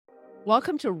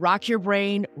Welcome to Rock Your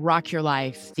Brain, Rock Your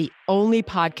Life, the only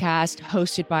podcast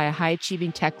hosted by a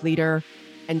high-achieving tech leader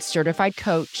and certified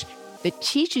coach that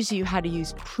teaches you how to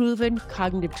use proven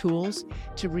cognitive tools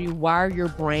to rewire your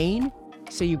brain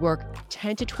so you work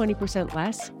 10 to 20%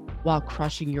 less while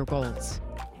crushing your goals.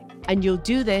 And you'll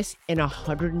do this in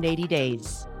 180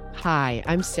 days. Hi,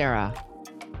 I'm Sarah.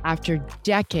 After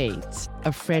decades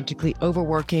of frantically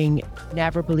overworking,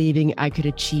 never believing I could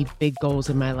achieve big goals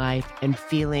in my life, and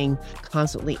feeling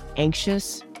constantly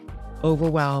anxious,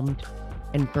 overwhelmed,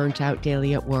 and burnt out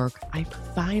daily at work, I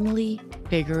finally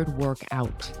figured work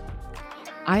out.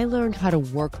 I learned how to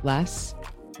work less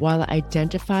while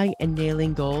identifying and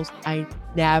nailing goals I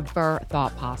never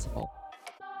thought possible.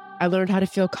 I learned how to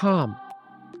feel calm,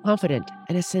 confident,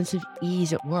 and a sense of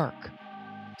ease at work.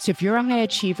 So if you're a high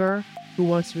achiever who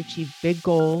wants to achieve big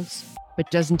goals, but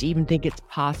doesn't even think it's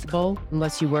possible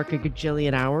unless you work a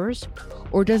gajillion hours,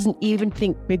 or doesn't even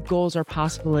think big goals are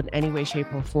possible in any way,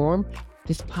 shape, or form,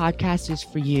 this podcast is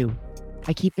for you.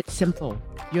 I keep it simple.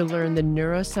 You'll learn the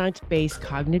neuroscience-based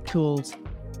cognitive tools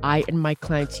I and my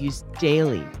clients use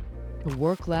daily to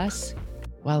work less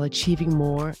while achieving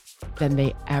more than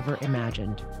they ever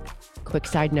imagined. Quick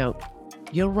side note,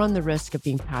 you'll run the risk of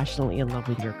being passionately in love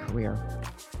with your career.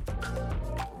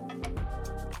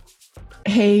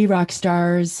 Hey, rock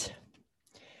stars.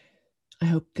 I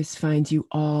hope this finds you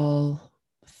all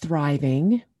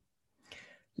thriving.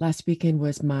 Last weekend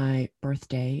was my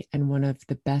birthday, and one of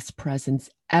the best presents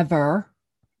ever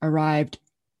arrived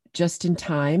just in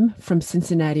time from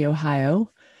Cincinnati,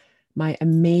 Ohio, my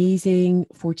amazing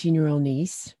 14-year-old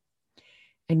niece.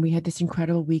 And we had this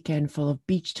incredible weekend full of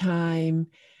beach time,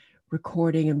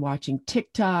 recording and watching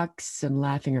TikToks and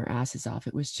laughing our asses off.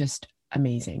 It was just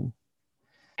amazing.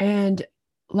 And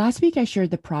last week, I shared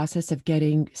the process of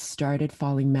getting started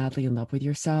falling madly in love with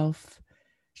yourself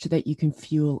so that you can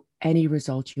fuel any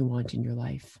result you want in your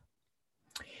life.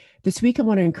 This week, I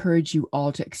want to encourage you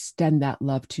all to extend that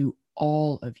love to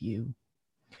all of you.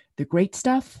 The great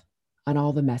stuff and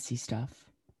all the messy stuff.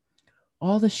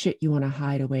 All the shit you want to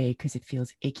hide away because it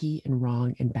feels icky and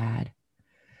wrong and bad.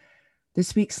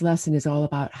 This week's lesson is all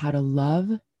about how to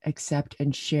love, accept,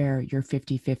 and share your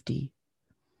 50-50.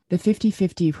 The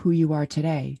 50-50 of who you are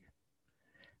today.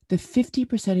 The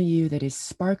 50% of you that is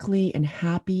sparkly and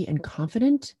happy and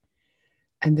confident,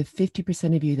 and the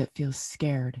 50% of you that feels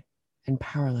scared and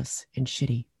powerless and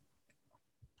shitty.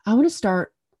 I want to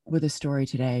start with a story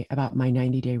today about my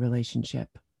 90-day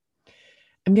relationship.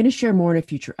 I'm going to share more in a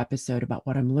future episode about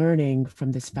what I'm learning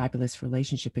from this fabulous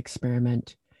relationship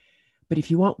experiment. But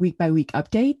if you want week-by-week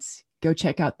updates, go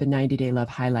check out the 90-day love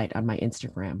highlight on my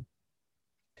Instagram.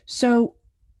 So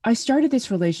I started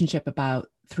this relationship about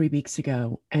 3 weeks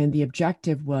ago, and the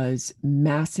objective was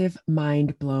massive,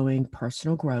 mind-blowing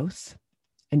personal growth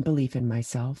and belief in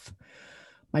myself.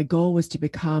 My goal was to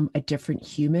become a different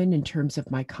human in terms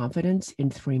of my confidence in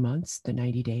 3 months, the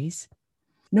 90 days.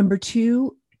 Number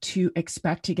 2, to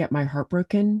expect to get my heart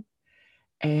broken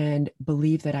and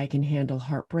believe that I can handle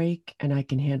heartbreak and I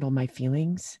can handle my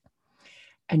feelings.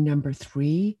 And number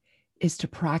 3 is to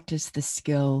practice the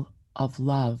skill of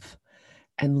love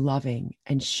and loving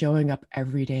and showing up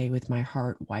every day with my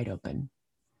heart wide open.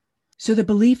 So the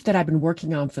belief that I've been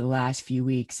working on for the last few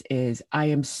weeks is I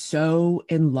am so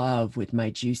in love with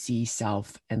my juicy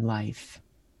self and life.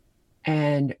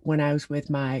 And when I was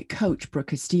with my coach, Brooke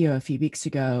Castillo, a few weeks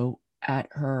ago at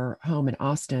her home in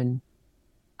Austin,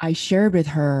 I shared with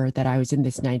her that I was in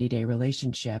this 90-day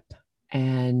relationship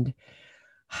and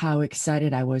how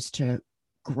excited I was to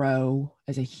grow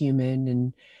as a human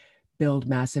and build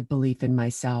massive belief in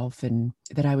myself, and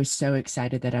that I was so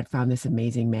excited that I'd found this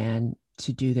amazing man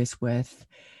to do this with.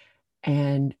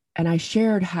 And I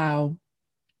shared how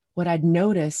what I'd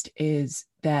noticed is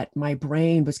that my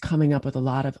brain was coming up with a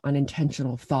lot of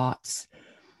unintentional thoughts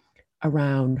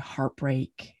around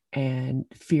heartbreak and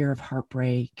fear of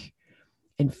heartbreak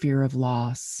and fear of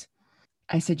loss.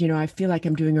 I said, I feel like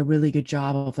I'm doing a really good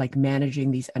job of managing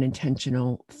these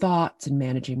unintentional thoughts and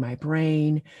managing my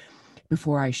brain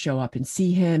before I show up and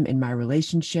see him in my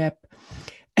relationship.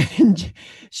 And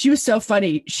she was so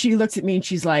funny. She looks at me and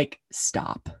she's like,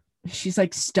 stop. She's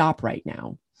like, stop right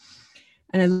now.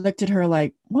 And I looked at her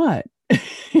like, what?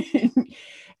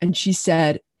 And she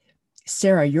said,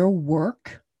 Sarah, your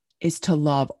work is to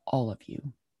love all of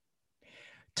you.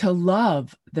 To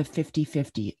love the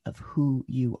 50-50 of who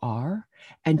you are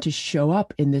and to show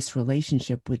up in this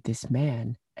relationship with this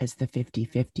man as the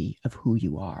 50-50 of who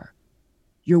you are.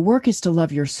 Your work is to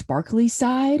love your sparkly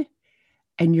side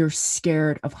and your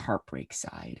scared of heartbreak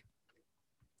side.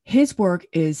 His work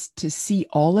is to see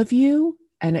all of you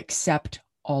and accept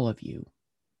all of you.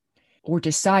 or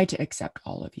decide to accept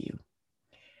all of you.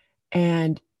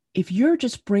 And if you're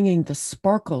just bringing the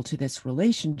sparkle to this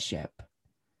relationship,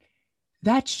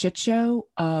 that shit show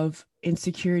of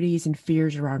insecurities and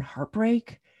fears around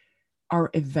heartbreak are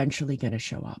eventually going to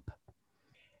show up.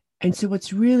 And so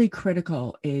what's really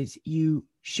critical is you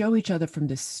show each other from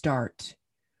the start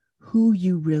who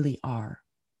you really are.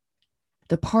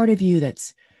 The part of you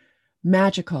that's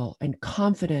magical and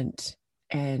confident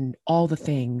and all the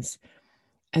things,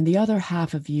 and the other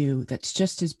half of you that's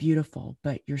just as beautiful,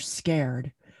 but you're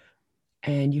scared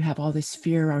and you have all this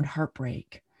fear around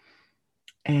heartbreak.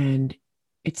 And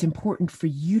it's important for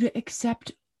you to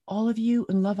accept all of you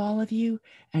and love all of you,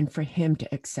 and for him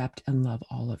to accept and love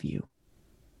all of you.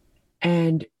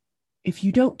 And if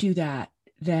you don't do that,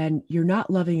 then you're not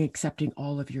loving and accepting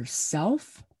all of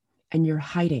yourself, and you're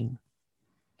hiding.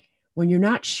 When you're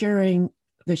not sharing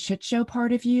the shit show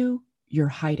part of you, you're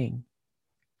hiding.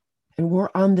 And we're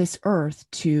on this earth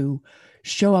to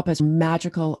show up as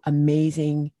magical,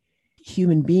 amazing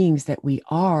human beings that we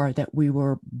are, that we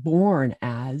were born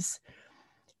as,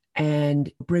 and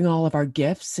bring all of our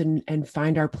gifts and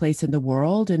find our place in the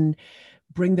world and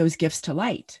bring those gifts to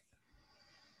light.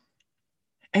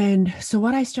 And so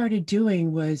what I started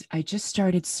doing was I just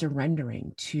started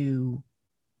surrendering to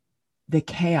the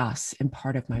chaos in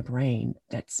part of my brain.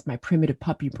 That's my primitive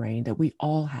puppy brain that we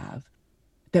all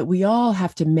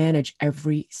have to manage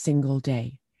every single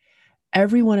day.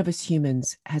 Every one of us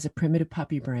humans has a primitive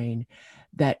puppy brain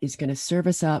that is going to serve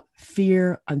us up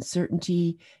fear,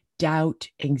 uncertainty, doubt,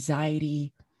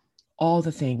 anxiety, all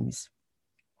the things.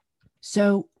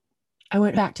 So I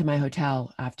went back to my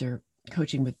hotel after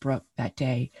coaching with Brooke that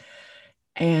day,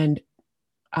 and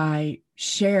I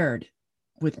shared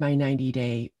with my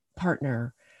 90-day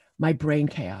partner my brain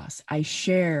chaos. I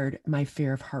shared my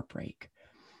fear of heartbreak.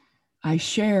 I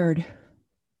shared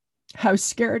how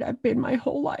scared I've been my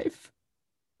whole life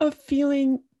of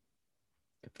feeling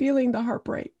the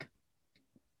heartbreak.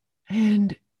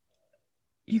 And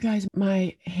you guys,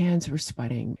 my hands were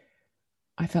sweating.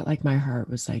 I felt like my heart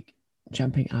was like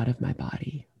jumping out of my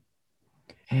body.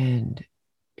 And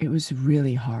it was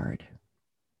really hard.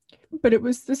 But it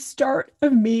was the start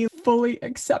of me fully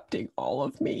accepting all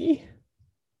of me.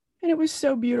 And it was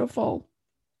so beautiful.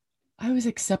 I was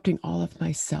accepting all of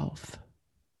myself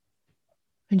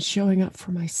and showing up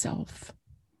for myself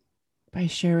by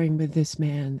sharing with this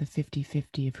man the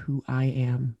 50-50 of who I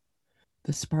am,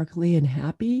 the sparkly and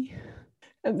happy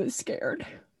and the scared.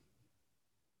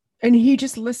 And he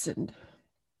just listened.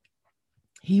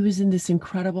 He was in this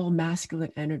incredible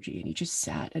masculine energy, and he just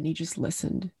sat and he just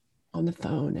listened on the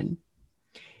phone, and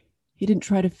he didn't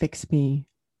try to fix me.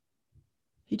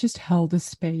 He just held the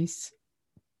space.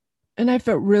 And I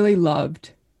felt really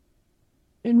loved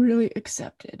and really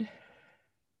accepted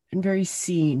and very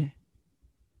seen.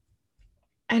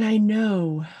 And I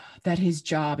know that his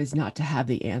job is not to have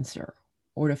the answer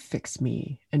or to fix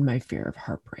me and my fear of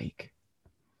heartbreak.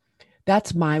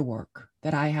 That's my work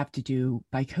that I have to do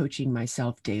by coaching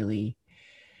myself daily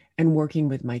and working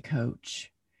with my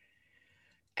coach.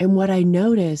 And what I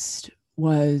noticed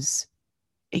was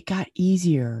it got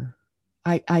easier.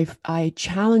 I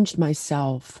challenged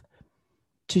myself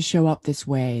to show up this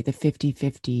way, the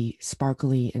 50-50,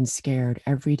 sparkly and scared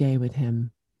every day with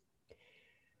him.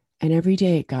 And every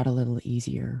day it got a little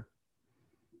easier.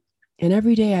 And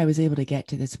every day I was able to get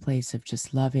to this place of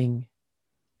just loving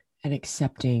and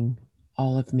accepting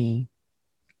all of me.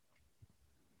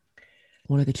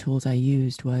 One of the tools I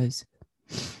used was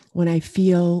when I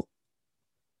feel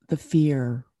the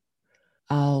fear,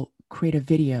 I'll create a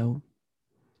video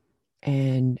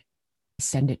and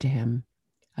send it to him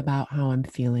about how I'm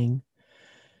feeling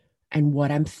and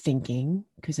what I'm thinking.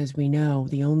 Because as we know,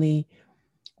 the only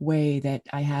way that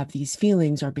I have these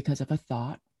feelings are because of a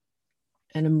thought.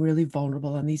 And I'm really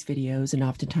vulnerable on these videos, and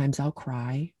oftentimes I'll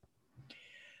cry.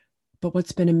 But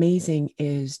what's been amazing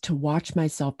is to watch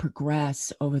myself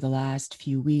progress over the last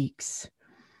few weeks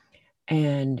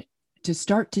and to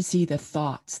start to see the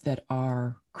thoughts that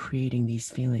are creating these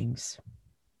feelings.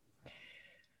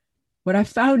 What I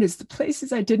found is the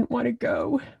places I didn't want to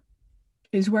go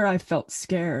is where I felt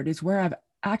scared, is where I've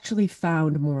actually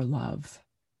found more love.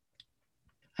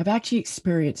 I've actually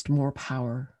experienced more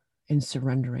power in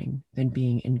surrendering than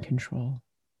being in control.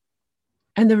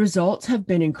 And the results have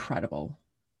been incredible.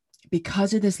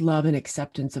 Because of this love and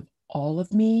acceptance of all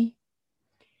of me,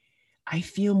 I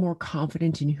feel more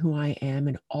confident in who I am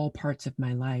in all parts of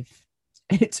my life.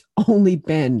 And it's only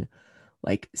been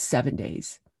like 7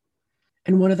 days.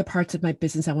 And one of the parts of my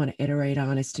business I want to iterate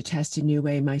on is to test a new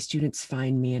way my students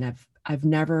find me. And I've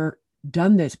never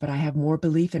done this, but I have more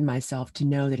belief in myself to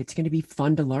know that it's going to be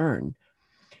fun to learn.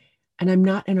 And I'm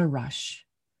not in a rush.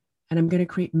 And I'm going to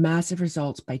create massive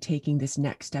results by taking this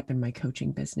next step in my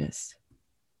coaching business.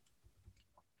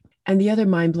 And the other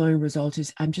mind-blowing result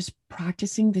is I'm just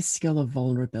practicing the skill of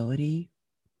vulnerability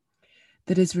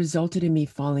that has resulted in me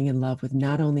falling in love with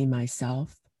not only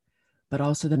myself, but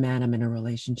also the man I'm in a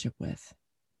relationship with.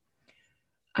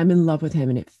 I'm in love with him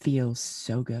and it feels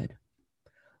so good.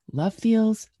 Love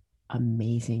feels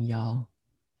amazing, y'all.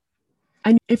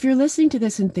 And if you're listening to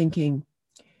this and thinking,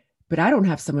 but I don't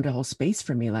have someone to hold space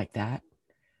for me like that,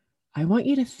 I want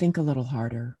you to think a little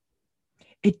harder.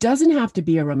 It doesn't have to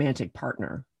be a romantic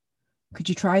partner. Could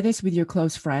you try this with your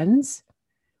close friends,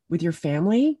 with your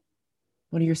family,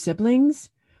 one of your siblings?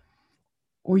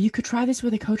 Or you could try this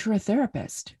with a coach or a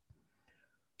therapist.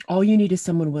 All you need is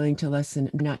someone willing to listen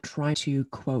and not trying to,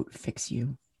 quote, fix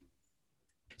you.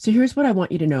 So here's what I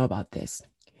want you to know about this.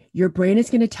 Your brain is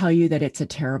going to tell you that it's a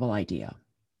terrible idea.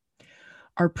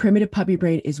 Our primitive puppy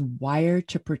brain is wired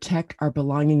to protect our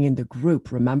belonging in the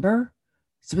group, remember?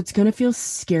 So it's going to feel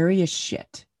scary as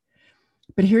shit.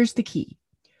 But here's the key.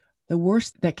 The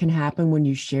worst that can happen when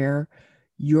you share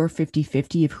your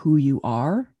 50-50 of who you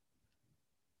are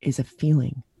is a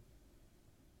feeling.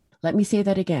 Let me say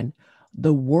that again.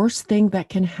 The worst thing that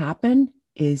can happen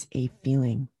is a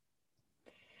feeling.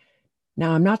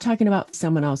 Now, I'm not talking about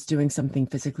someone else doing something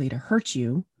physically to hurt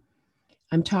you.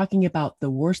 I'm talking about the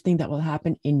worst thing that will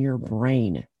happen in your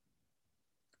brain,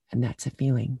 and that's a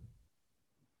feeling.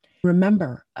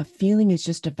 Remember, a feeling is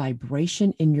just a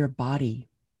vibration in your body,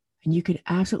 and you could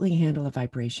absolutely handle a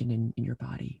vibration in your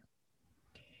body.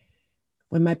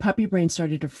 When my puppy brain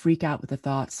started to freak out with the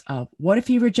thoughts of, what if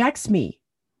he rejects me?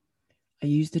 I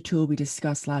used the tool we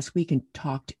discussed last week and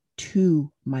talked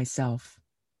to myself.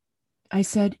 I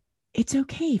said, it's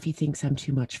okay if he thinks I'm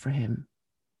too much for him.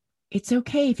 It's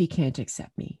okay if he can't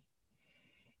accept me.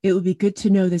 It will be good to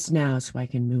know this now so I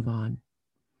can move on.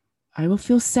 I will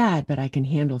feel sad, but I can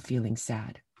handle feeling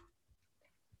sad.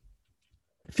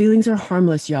 Feelings are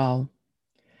harmless, y'all.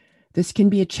 This can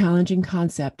be a challenging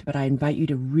concept, but I invite you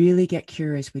to really get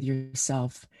curious with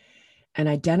yourself and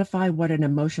identify what an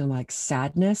emotion like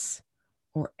sadness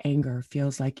or anger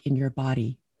feels like in your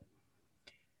body.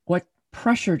 What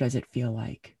pressure does it feel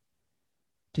like?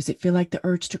 Does it feel like the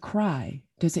urge to cry?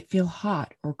 Does it feel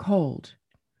hot or cold?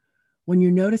 When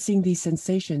you're noticing these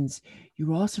sensations,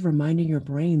 you're also reminding your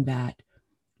brain that,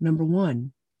 number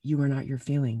one, you are not your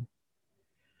feeling.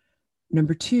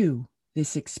 Number two,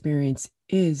 this experience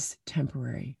is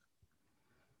temporary.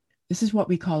 This is what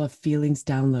we call a feelings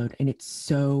download, and it's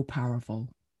so powerful.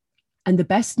 And the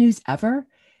best news ever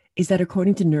is that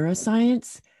according to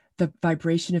neuroscience, the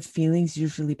vibration of feelings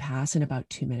usually pass in about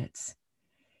 2 minutes.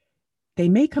 They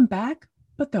may come back,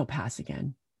 but they'll pass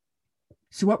again.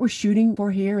 So what we're shooting for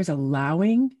here is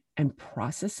allowing and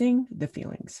processing the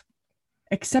feelings,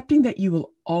 accepting that you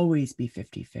will always be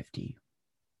 50-50.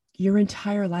 Your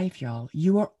entire life, y'all.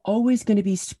 You are always going to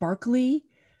be sparkly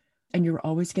and you're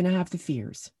always going to have the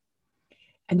fears,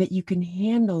 and that you can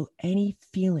handle any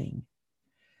feeling.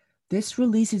 This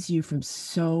releases you from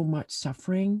so much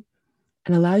suffering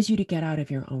and allows you to get out of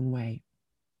your own way.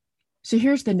 So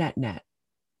here's the net.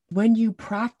 When you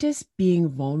practice being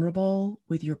vulnerable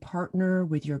with your partner,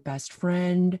 with your best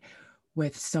friend,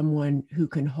 with someone who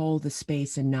can hold the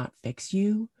space and not fix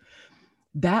you,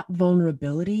 that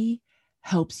vulnerability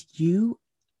helps you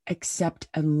accept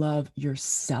and love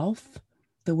yourself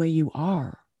the way you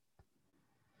are.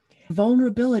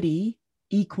 Vulnerability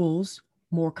equals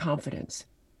more confidence.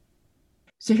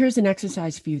 So here's an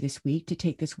exercise for you this week to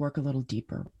take this work a little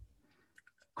deeper.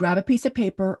 Grab a piece of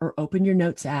paper or open your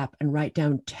notes app and write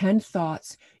down 10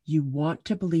 thoughts you want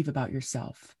to believe about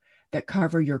yourself that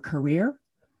cover your career,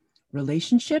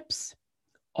 relationships,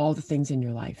 all the things in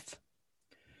your life.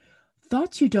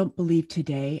 Thoughts you don't believe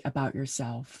today about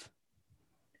yourself.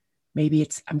 Maybe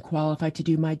it's, I'm qualified to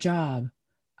do my job.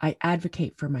 I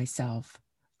advocate for myself.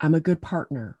 I'm a good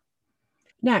partner.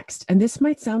 Next, and this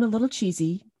might sound a little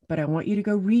cheesy, but I want you to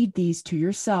go read these to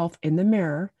yourself in the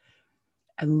mirror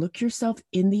and look yourself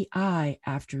in the eye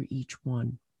after each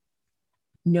one.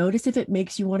 Notice if it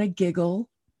makes you want to giggle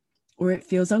or it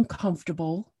feels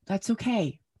uncomfortable. That's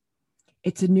okay.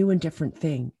 It's a new and different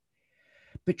thing.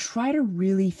 But try to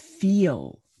really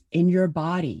feel in your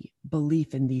body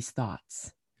belief in these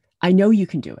thoughts. I know you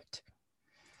can do it.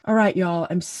 All right, y'all,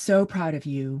 I'm so proud of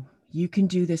you. You can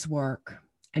do this work.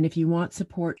 And if you want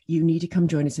support, you need to come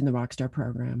join us in the Rockstar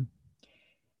program.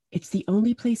 It's the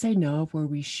only place I know of where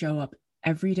we show up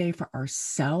every day for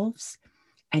ourselves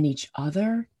and each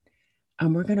other.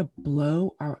 And we're going to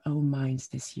blow our own minds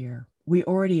this year. We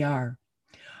already are.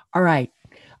 All right.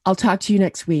 I'll talk to you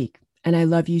next week. And I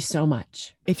love you so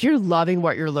much. If you're loving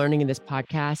what you're learning in this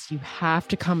podcast, you have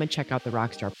to come and check out the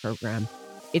Rockstar program.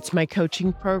 It's my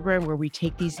coaching program where we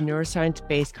take these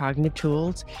neuroscience-based cognitive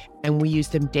tools and we use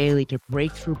them daily to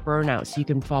break through burnout so you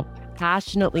can fall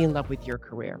passionately in love with your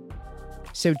career.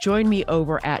 So join me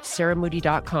over at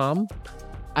sarahmoody.com.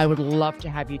 I would love to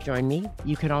have you join me.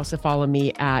 You can also follow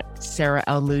me at Sarah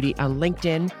L. Moody on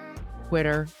LinkedIn,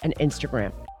 Twitter, and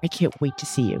Instagram. I can't wait to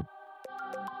see you.